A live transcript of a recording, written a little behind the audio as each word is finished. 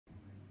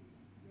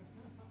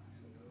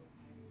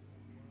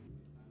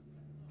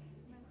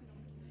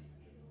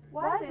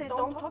Why they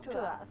don't talk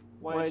to us?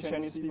 Why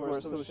Chinese people are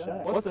so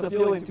shy? What's the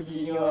feeling to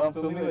be in an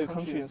unfamiliar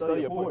country and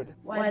study abroad?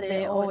 Why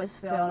they always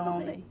feel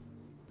lonely?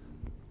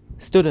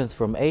 Students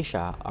from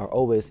Asia are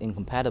always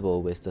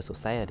incompatible with the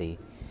society.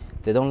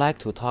 They don't like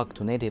to talk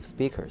to native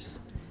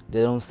speakers.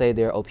 They don't say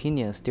their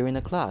opinions during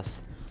the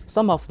class.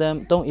 Some of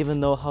them don't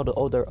even know how to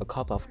order a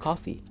cup of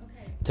coffee.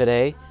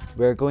 Today,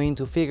 we're going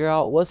to figure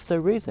out what's the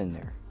reason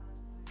there.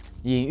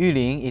 Yin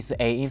Yulin is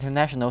an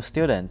international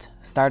student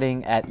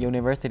studying at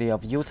University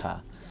of Utah.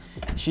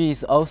 She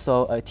is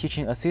also a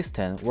teaching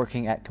assistant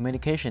working at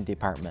communication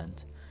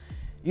department.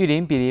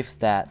 Yulin believes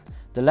that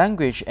the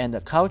language and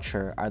the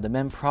culture are the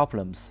main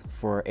problems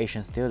for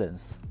Asian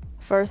students.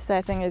 First,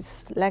 I think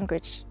is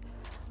language,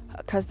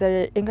 because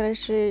the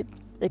English,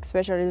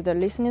 especially the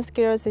listening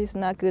skills, is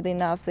not good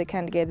enough. They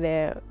can't get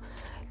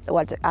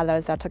what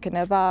others are talking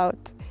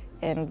about,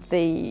 and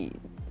they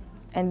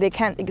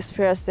can't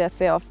express their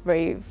self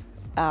very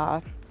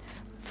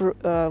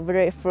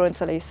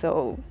fluently.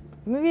 So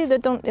maybe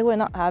they will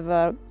not have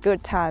a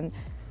good time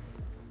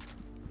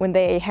when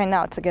they hang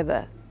out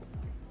together.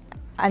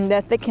 And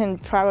that they can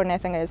probably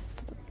nothing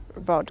is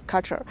about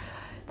culture.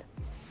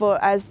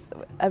 For as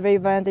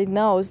everybody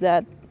knows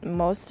that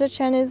most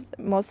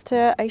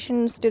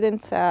Asian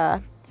students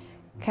are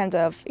kind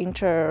of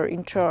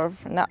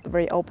introvert, not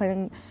very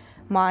open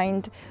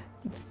mind,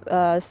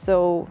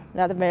 so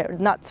not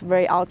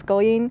very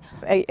outgoing.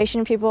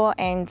 Asian people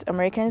and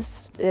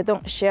Americans, they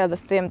don't share the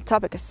same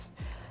topics,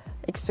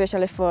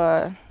 especially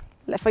for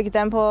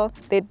example,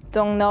 they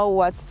don't know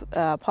what's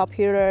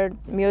popular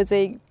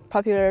music,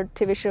 popular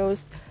TV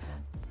shows,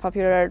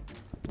 popular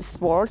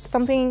sports,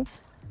 something,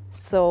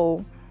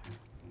 so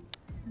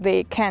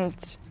they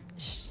can't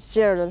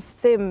share the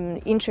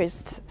same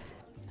interests.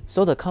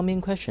 So the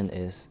coming question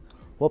is,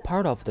 what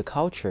part of the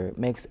culture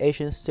makes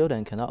Asian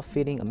students cannot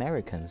fit in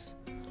Americans?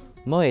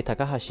 Moe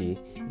Takahashi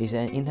is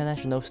an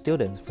international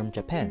student from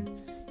Japan.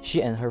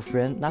 She and her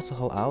friend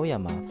Natsuho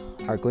Aoyama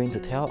are going to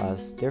tell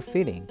us their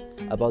feeling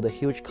about the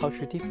huge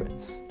culture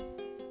difference.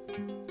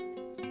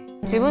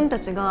 自分た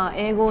ちが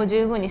英語を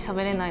十分に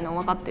喋れないの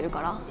分かってる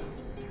から。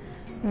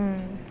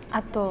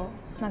あと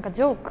なんか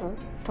ジョーク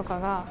とか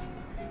が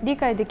理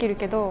解できる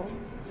けど、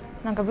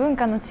なんか文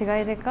化の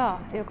違いでか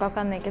よくわ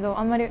かんないけど、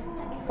あんまり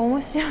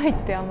面白いっ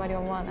てあんまり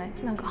思わない。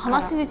なんか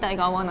話自体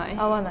が合わない。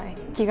合わない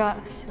気が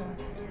しま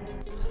す。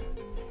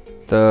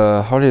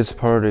The hardest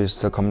part is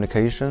the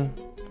communication.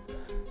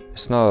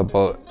 It's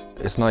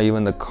not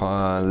even the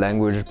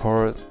language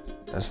part.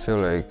 I feel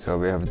like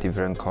we have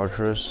different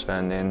cultures,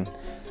 and then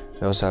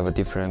we also have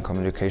different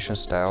communication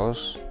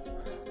styles.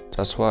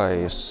 That's why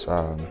it's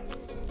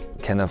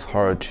kind of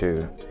hard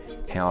to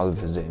hang out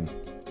with them.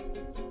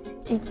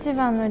 一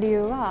番の理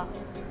由は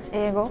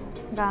英語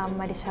があん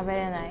まり喋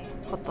れない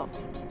こと。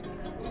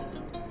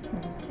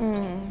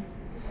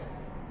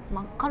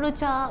まあカル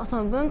チャー、そ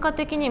の文化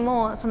的に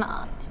もその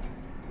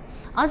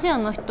アジア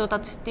の人た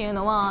ちっていう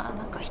のは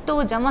なんか人を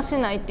邪魔し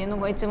ないっていうの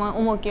が一番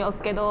重きを置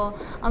くけど、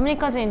アメリ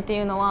カ人って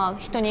いうのは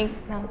人に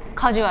なんか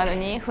カジュアル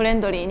にフレ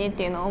ンドリーにっ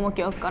ていうのを重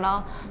きを置くか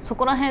ら、そ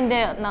こら辺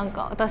でなん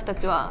か私た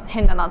ちは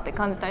変だなって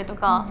感じたりと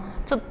か、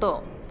ちょっ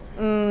と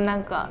な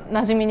んか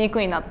馴染みに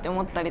くいなって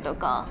思ったりと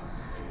か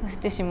し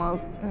てしまう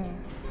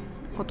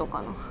こと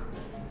かな。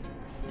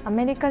ア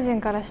メリカ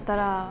人からした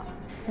ら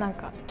なん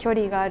か距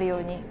離があるよ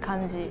うに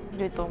感じ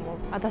ると思う。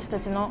私た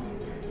ちの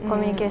コ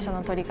ミュニケーション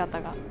の取り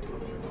方が。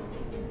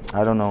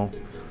I don't know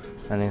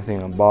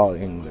anything about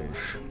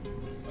English.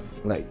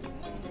 Like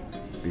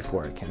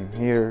before I came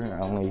here,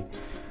 I only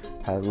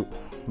had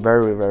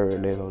very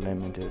little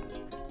limited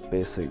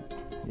basic,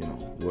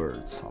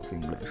 words of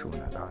English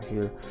when I got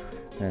here.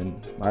 And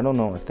I don't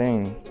know a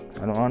thing.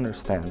 I don't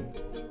understand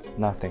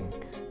nothing.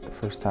 The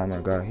first time I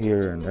got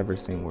here and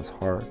everything was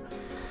hard.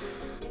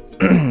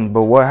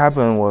 But what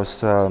happened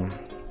was I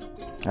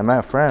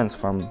met friends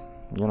from,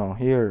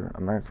 here,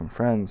 American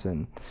friends,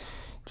 and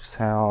just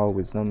hang out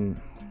with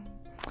them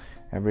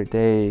every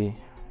day.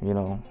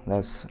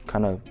 That's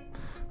kind of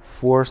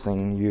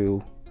forcing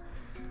you,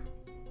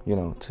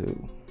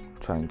 to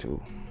trying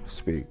to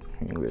speak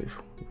English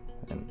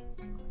and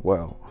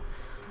well.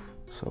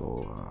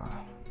 So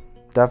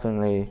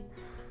definitely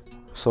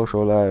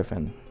social life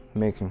and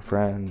making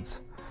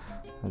friends,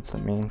 that's the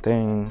main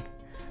thing.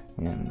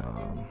 And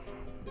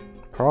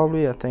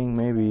probably I think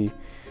maybe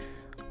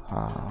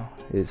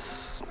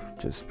it's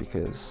just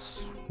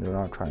because they're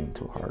not trying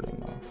too hard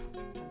enough.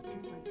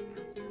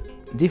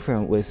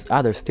 Different with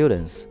other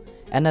students,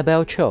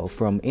 Annabelle Cho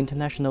from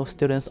International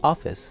Students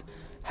Office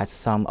has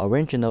some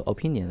original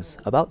opinions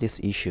about this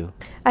issue.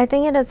 I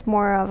think it is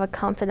more of a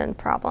confident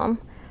problem.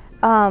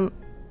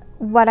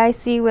 What I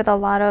see with a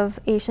lot of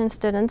Asian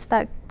students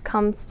that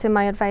comes to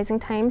my advising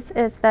times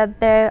is that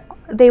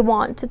they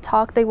want to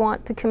talk, they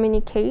want to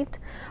communicate,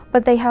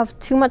 but they have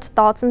too much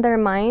thoughts in their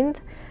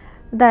mind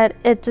that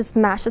it just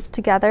mashes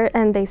together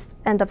and they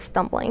end up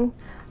stumbling.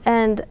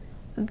 And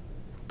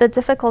the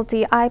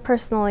difficulty I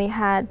personally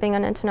had being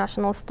an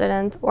international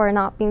student or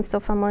not being so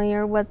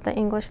familiar with the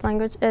English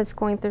language is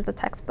going through the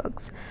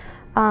textbooks.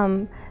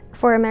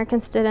 For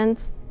American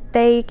students,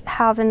 they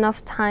have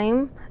enough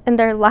time in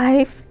their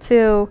life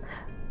to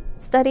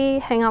study,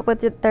 hang out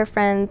with their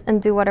friends,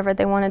 and do whatever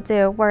they want to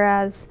do.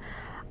 Whereas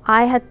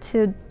I had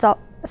to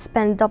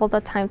spend double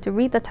the time to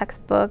read the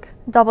textbook,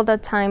 double the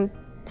time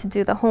to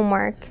do the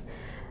homework.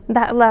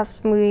 That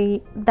left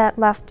me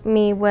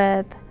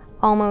with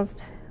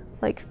almost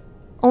like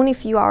only a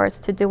few hours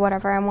to do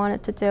whatever I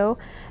wanted to do.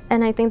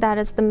 And I think that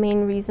is the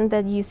main reason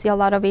that you see a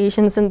lot of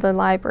Asians in the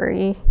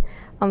library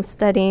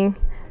studying,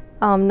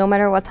 no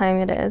matter what time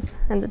it is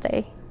in the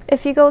day.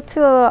 If you go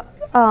to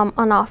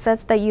an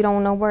office that you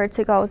don't know where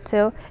to go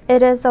to,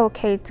 it is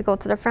okay to go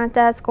to the front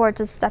desk or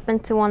just step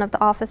into one of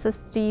the offices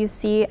that you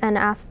see and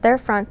ask their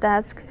front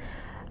desk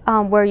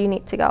where you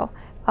need to go.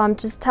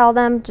 Just tell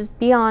them, just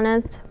be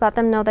honest, let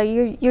them know that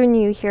you're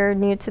new here,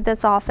 new to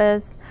this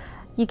office.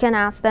 You can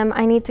ask them,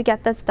 I need to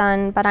get this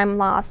done, but I'm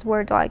lost,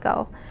 where do I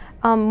go?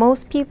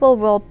 Most people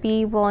will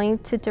be willing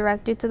to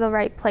direct you to the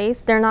right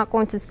place. They're not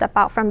going to step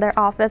out from their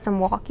office and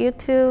walk you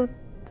to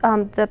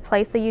the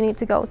place that you need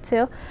to go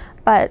to,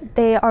 but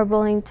they are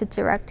willing to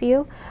direct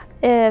you.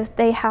 If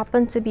they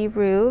happen to be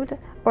rude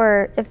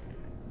or if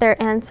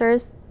their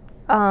answers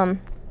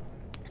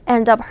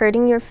end up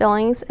hurting your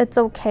feelings, it's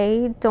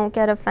okay, don't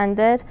get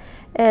offended.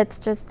 It's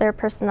just their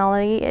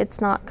personality, it's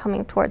not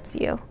coming towards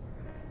you.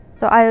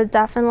 So I would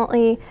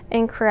definitely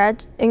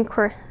encourage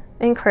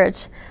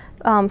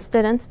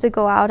students to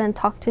go out and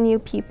talk to new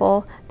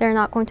people. They're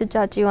not going to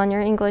judge you on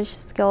your English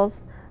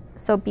skills,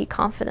 so be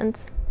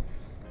confident.